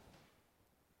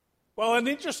Well, an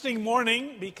interesting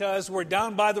morning because we're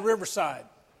down by the riverside,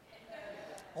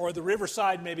 or the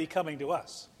riverside may be coming to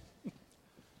us.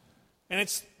 And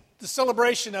it's the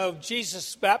celebration of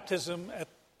Jesus' baptism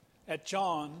at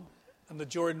John and the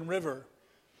Jordan River.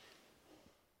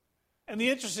 And the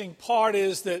interesting part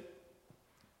is that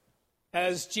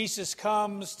as Jesus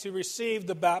comes to receive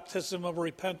the baptism of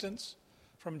repentance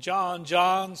from John,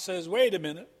 John says, wait a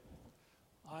minute,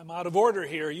 I'm out of order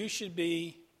here. You should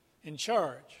be in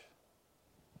charge.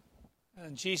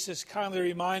 And Jesus kindly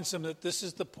reminds him that this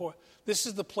is the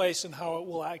place and how it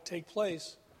will take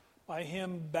place by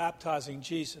him baptizing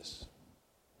Jesus.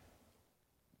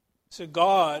 So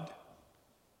God's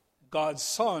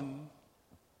Son,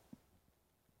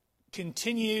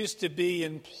 continues to be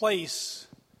in place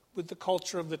with the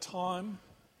culture of the time,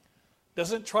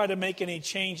 doesn't try to make any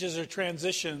changes or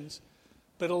transitions,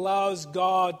 but allows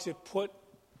God to put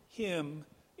him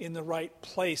in the right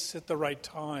place at the right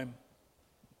time.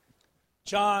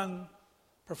 John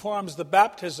performs the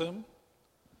baptism.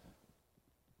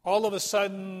 All of a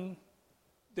sudden,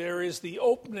 there is the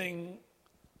opening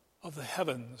of the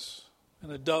heavens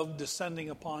and a dove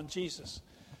descending upon Jesus.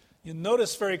 You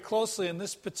notice very closely in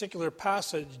this particular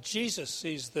passage, Jesus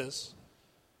sees this.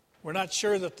 We're not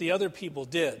sure that the other people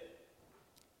did.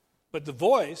 But the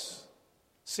voice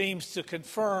seems to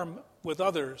confirm with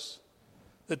others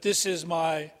that this is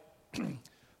my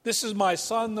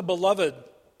Son, the beloved,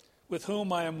 with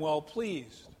whom I am well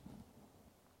pleased.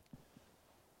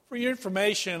 For your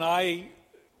information,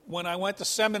 when I went to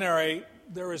seminary,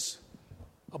 there was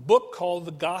a book called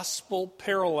The Gospel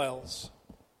Parallels.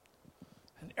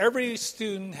 And every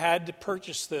student had to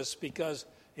purchase this because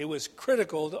it was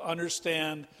critical to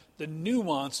understand the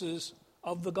nuances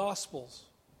of the Gospels.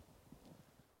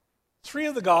 3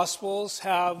 of the Gospels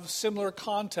have similar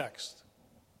context.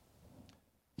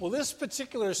 Well, this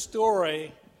particular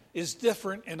story is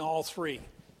different in all 3.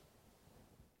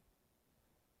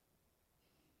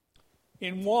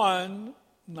 In one,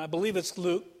 and I believe it's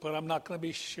Luke, but I'm not going to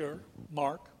be sure,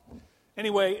 Mark.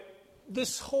 Anyway,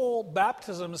 this whole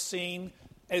baptism scene,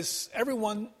 as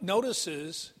everyone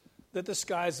notices that the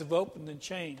skies have opened and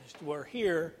changed, where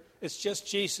here it's just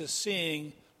Jesus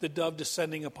seeing the dove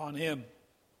descending upon him.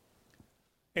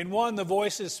 In one, the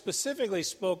voice is specifically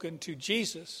spoken to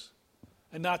Jesus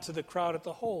and not to the crowd at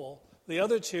the whole. The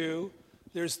other 2,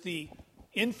 there's the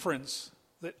inference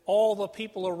that all the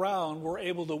people around were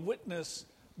able to witness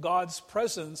God's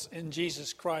presence in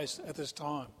Jesus Christ at this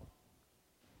time.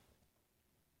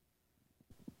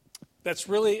 That's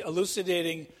really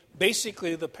elucidating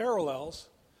basically the parallels,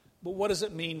 but what does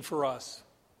it mean for us?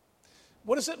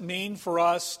 What does it mean for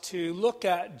us to look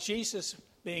at Jesus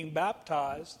being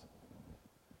baptized,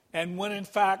 and when in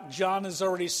fact John has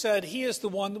already said he is the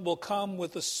one that will come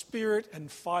with the Spirit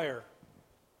and fire,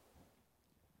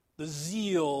 the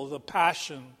zeal, the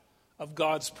passion of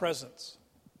God's presence?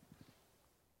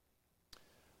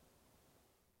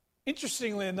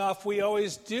 Interestingly enough, we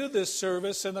always do this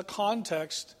service in the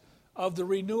context of the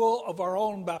renewal of our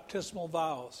own baptismal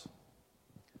vows.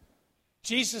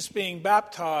 Jesus being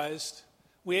baptized,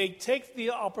 we take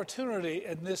the opportunity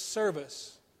in this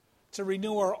service to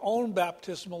renew our own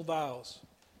baptismal vows,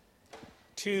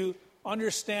 to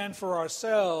understand for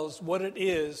ourselves what it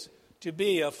is to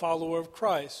be a follower of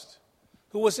Christ,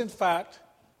 who was in fact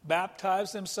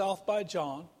baptized himself by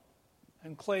John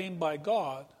and claimed by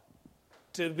God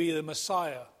to be the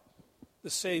Messiah, the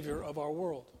Savior of our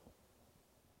world.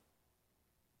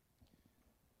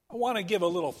 I want to give a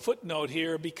little footnote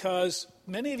here because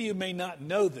many of you may not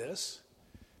know this,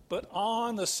 but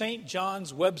on the St.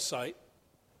 John's website,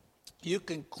 you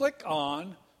can click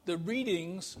on the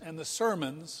readings and the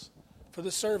sermons for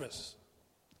the service.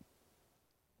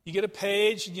 You get a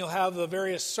page and you'll have the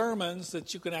various sermons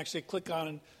that you can actually click on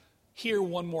and hear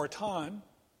one more time.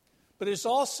 But there's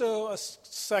also a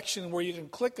section where you can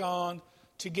click on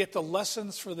to get the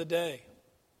lessons for the day.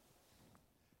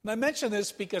 And I mention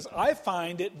this because I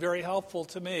find it very helpful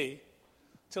to me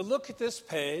to look at this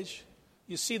page.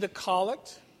 You see the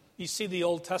collect, you see the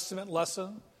Old Testament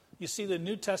lesson, you see the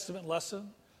New Testament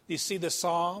lesson, you see the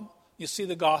psalm, you see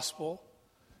the gospel.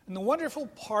 And the wonderful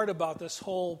part about this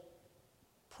whole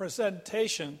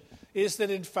presentation is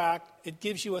that in fact it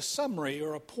gives you a summary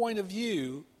or a point of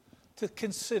view to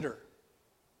consider.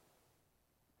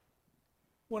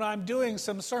 When I'm doing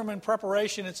some sermon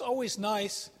preparation, it's always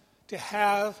nice to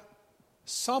have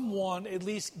someone at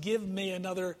least give me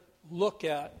another look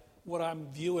at what I'm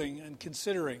viewing and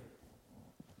considering.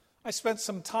 I spent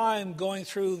some time going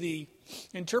through the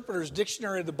Interpreter's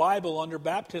Dictionary of the Bible under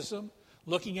baptism,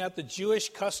 looking at the Jewish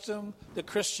custom, the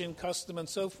Christian custom, and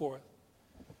so forth.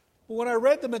 When I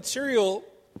read the material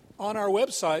on our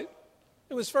website,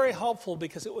 it was very helpful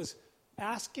because it was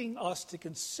asking us to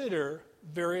consider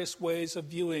various ways of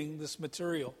viewing this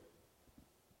material.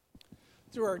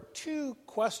 There are two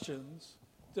questions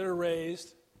that are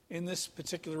raised in this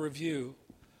particular review,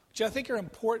 which I think are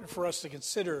important for us to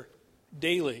consider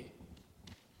daily.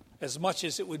 As much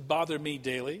as it would bother me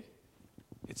daily,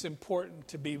 it's important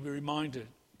to be reminded.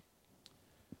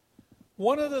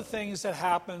 One of the things that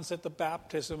happens at the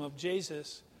baptism of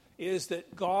Jesus is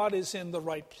that God is in the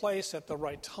right place at the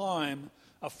right time,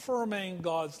 affirming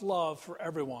God's love for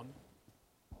everyone.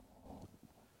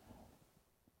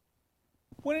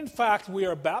 When in fact we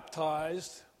are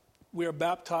baptized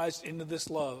into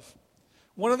this love.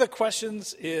 One of the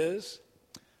questions is,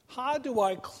 how do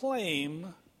I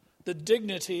claim the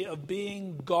dignity of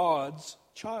being God's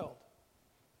child?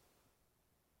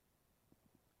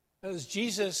 As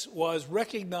Jesus was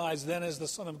recognized then as the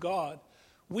Son of God,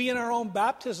 we in our own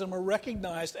baptism are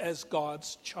recognized as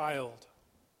God's child.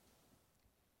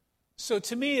 So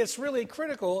to me, it's really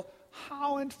critical,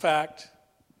 how in fact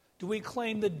do we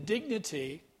claim the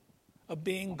dignity of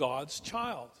being God's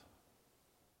child?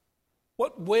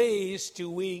 What ways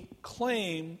do we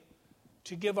claim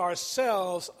to give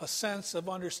ourselves a sense of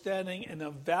understanding and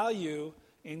of value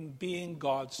in being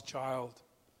God's child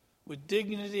with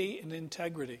dignity and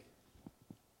integrity?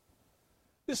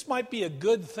 This might be a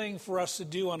good thing for us to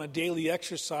do on a daily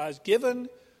exercise, given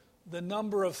the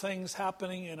number of things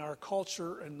happening in our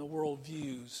culture and the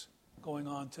worldviews going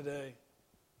on today.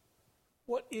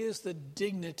 What is the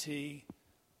dignity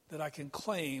that I can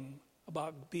claim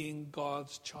about being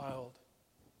God's child?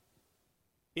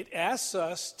 It asks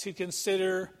us to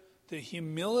consider the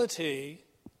humility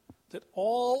that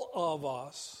all of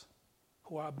us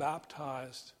who are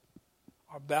baptized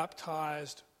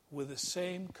with the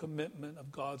same commitment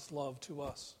of God's love to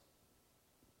us.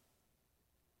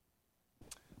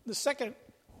 The second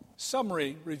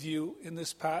summary review in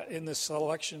this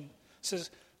selection says,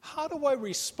 how do I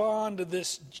respond to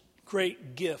this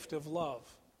great gift of love?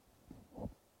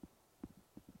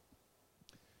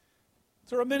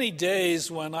 There are many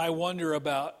days when I wonder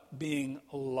about being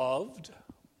loved,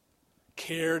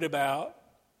 cared about,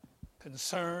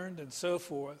 concerned, and so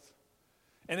forth.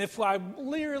 And if I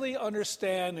clearly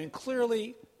understand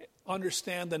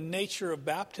the nature of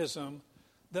baptism,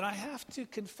 then I have to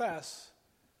confess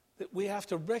that we have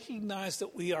to recognize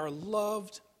that we are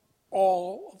loved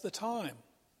all of the time.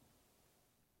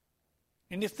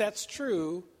 And if that's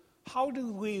true, how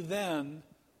do we then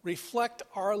reflect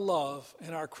our love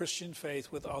and our Christian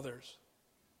faith with others?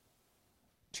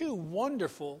 Two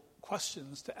wonderful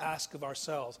questions to ask of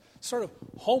ourselves, sort of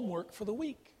homework for the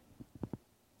week.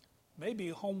 Maybe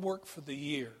homework for the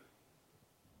year.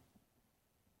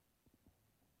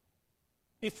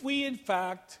 If we, in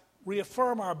fact,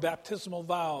 reaffirm our baptismal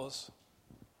vows,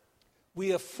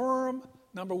 we affirm,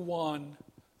 number one,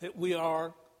 that we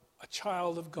are a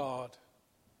child of God,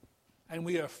 and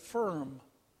we affirm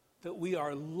that we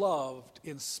are loved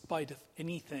in spite of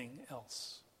anything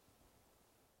else.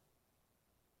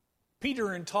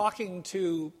 Peter, in talking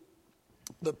to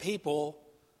the people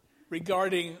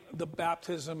regarding the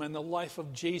baptism and the life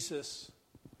of Jesus,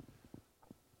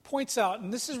 points out,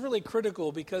 and this is really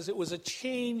critical because it was a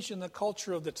change in the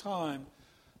culture of the time,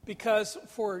 because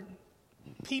for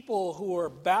people who were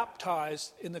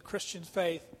baptized in the Christian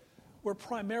faith were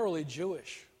primarily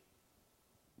Jewish.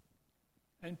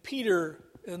 And Peter,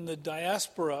 in the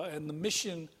diaspora and the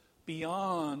mission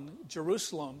beyond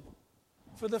Jerusalem,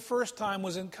 for the first time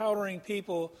was encountering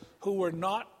people who were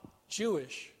not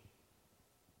Jewish,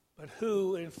 but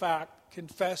who, in fact,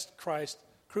 confessed Christ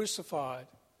crucified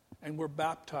and were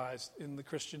baptized in the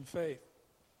Christian faith.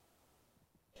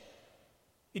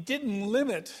 It didn't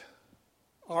limit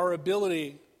our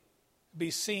ability to be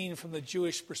seen from the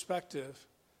Jewish perspective,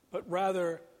 but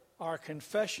rather our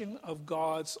confession of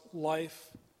God's life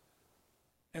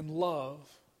and love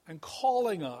and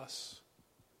calling us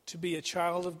to be a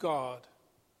child of God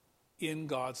in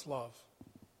God's love.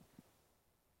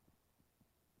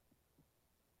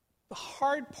 The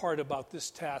hard part about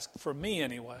this task, for me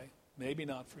anyway, maybe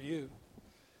not for you,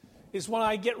 is when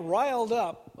I get riled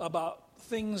up about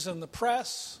things in the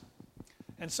press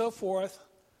and so forth,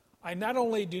 I not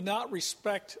only do not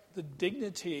respect the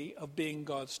dignity of being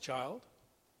God's child,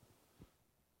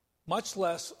 much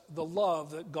less the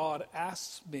love that God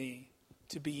asks me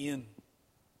to be in.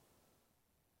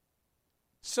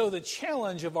 So the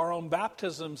challenge of our own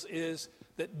baptisms is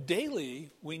that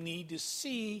daily we need to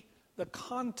see the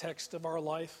context of our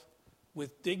life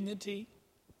with dignity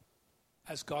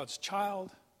as God's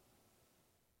child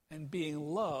and being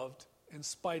loved in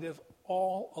spite of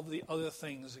all of the other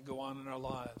things that go on in our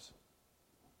lives.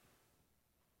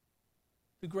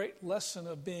 The great lesson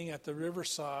of being at the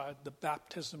riverside, the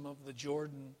baptism of the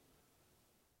Jordan,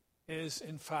 is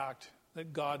in fact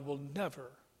that God will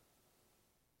never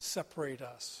separate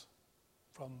us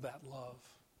from that love.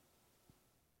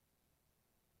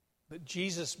 That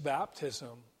Jesus'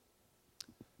 baptism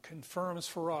confirms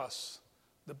for us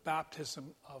the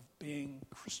baptism of being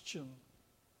Christian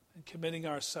and committing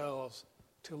ourselves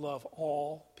to love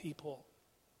all people.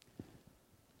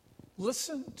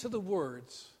 Listen to the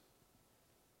words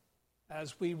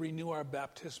as we renew our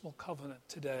baptismal covenant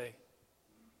today.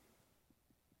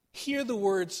 Hear the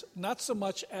words not so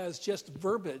much as just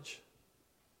verbiage,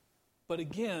 but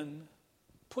again,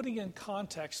 putting in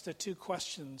context the two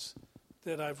questions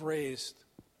that I've raised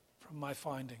from my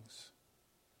findings.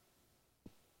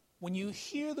 When you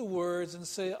hear the words and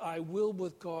say, I will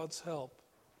with God's help,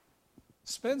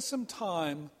 spend some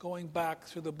time going back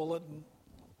through the bulletin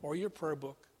or your prayer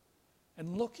book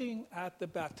and looking at the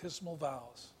baptismal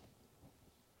vows.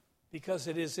 Because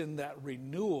it is in that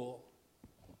renewal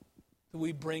that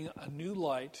we bring a new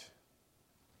light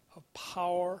of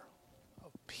power,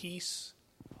 of peace,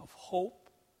 of hope,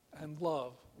 and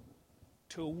love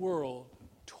to a world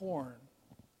torn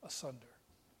asunder.